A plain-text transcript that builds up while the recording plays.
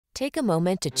Take a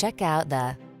moment to check out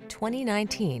the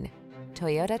 2019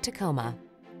 Toyota Tacoma.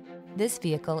 This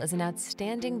vehicle is an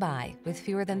outstanding buy with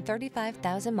fewer than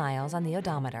 35,000 miles on the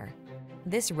odometer.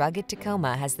 This rugged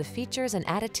Tacoma has the features and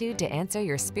attitude to answer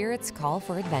your spirit's call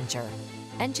for adventure.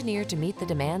 Engineered to meet the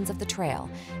demands of the trail,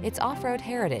 its off-road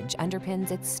heritage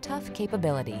underpins its tough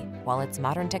capability, while its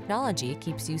modern technology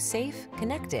keeps you safe,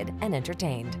 connected, and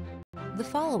entertained. The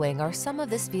following are some of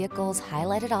this vehicle's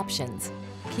highlighted options: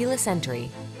 keyless entry,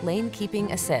 lane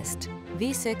keeping assist,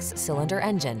 V6 cylinder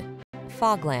engine,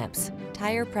 fog lamps,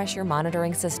 tire pressure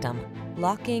monitoring system,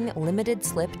 locking limited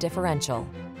slip differential,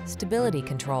 stability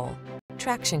control,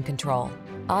 traction control,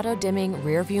 auto-dimming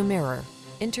rear-view mirror,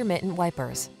 intermittent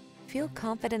wipers. Feel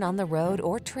confident on the road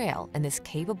or trail in this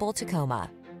capable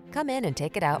Tacoma. Come in and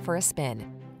take it out for a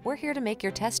spin. We're here to make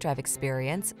your test drive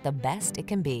experience the best it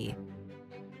can be.